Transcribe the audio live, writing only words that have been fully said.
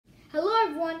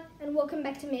everyone, and welcome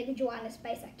back to Megha Joanna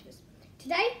Space Activist.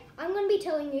 Today, I'm going to be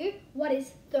telling you what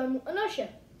is thermal inertia.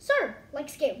 So,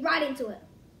 let's get right into it.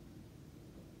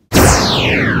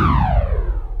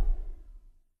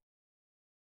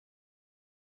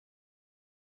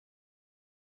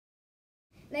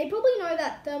 Now, you probably know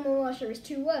that thermal inertia is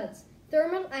two words,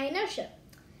 thermal and inertia.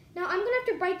 Now, I'm going to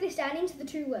have to break this down into the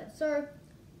two words. So,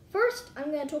 first,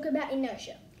 I'm going to talk about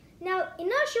inertia. Now,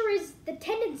 inertia is the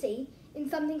tendency in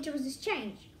something to resist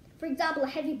change. For example, a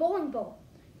heavy bowling ball.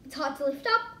 It's hard to lift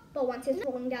up, but once it's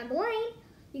rolling down the lane,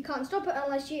 you can't stop it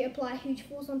unless you apply huge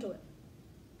force onto it.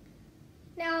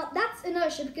 Now, that's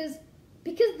inertia because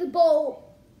the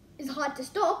ball is hard to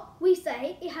stop, we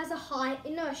say it has a high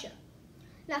inertia.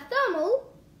 Now,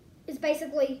 thermal is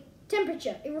basically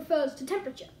temperature. It refers to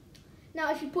temperature.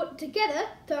 Now, if you put together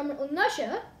thermal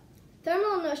inertia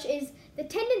is the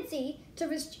tendency to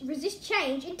resist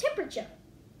change in temperature.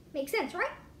 Makes sense,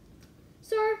 right?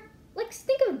 So, let's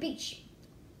think of a beach.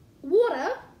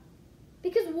 Water,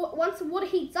 because once the water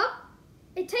heats up,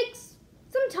 it takes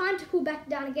some time to cool back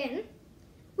down again.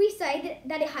 We say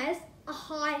that it has a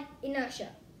high inertia.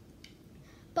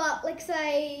 But, like,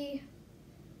 say,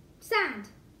 sand.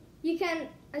 You can,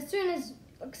 as soon as,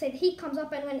 like, say, the heat comes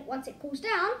up and once it cools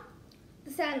down,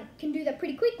 the sand can do that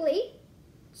pretty quickly.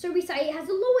 So we say it has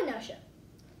a low inertia.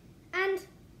 And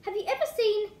have you ever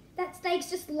seen that snakes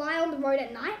just lie on the road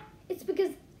at night? It's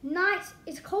because night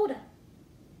is colder.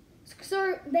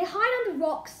 So they hide under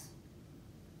rocks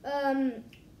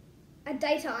at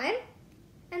daytime,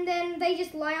 and then they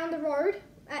just lie on the road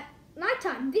at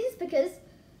nighttime. This is because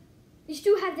you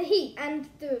still have the heat, and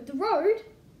the road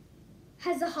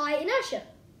has a high inertia.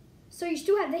 So you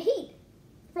still have the heat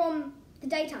from the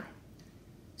daytime.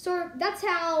 So that's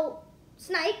how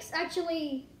snakes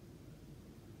actually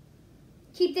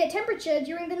keep their temperature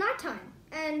during the nighttime,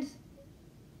 and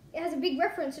it has a big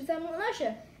reference to thermal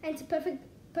inertia, and it's a perfect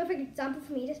example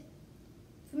for me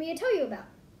to tell you about.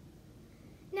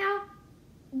 Now,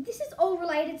 this is all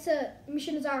related to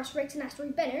Mission Osiris-Rex and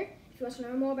Asteroid Bennu. If you want to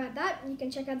know more about that, you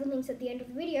can check out the links at the end of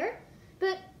the video.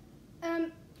 But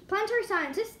planetary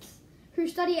scientists who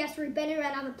study Asteroid Bennu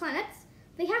and other planets,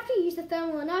 they have to use the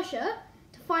thermal inertia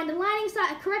to find a landing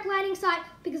site, a correct landing site,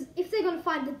 because if they're going to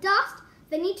find the dust,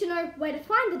 they need to know where to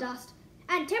find the dust,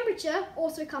 and temperature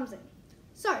also comes in.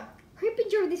 So, hope you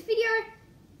enjoyed this video.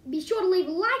 Be sure to leave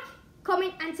a like,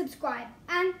 comment and subscribe,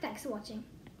 and thanks for watching.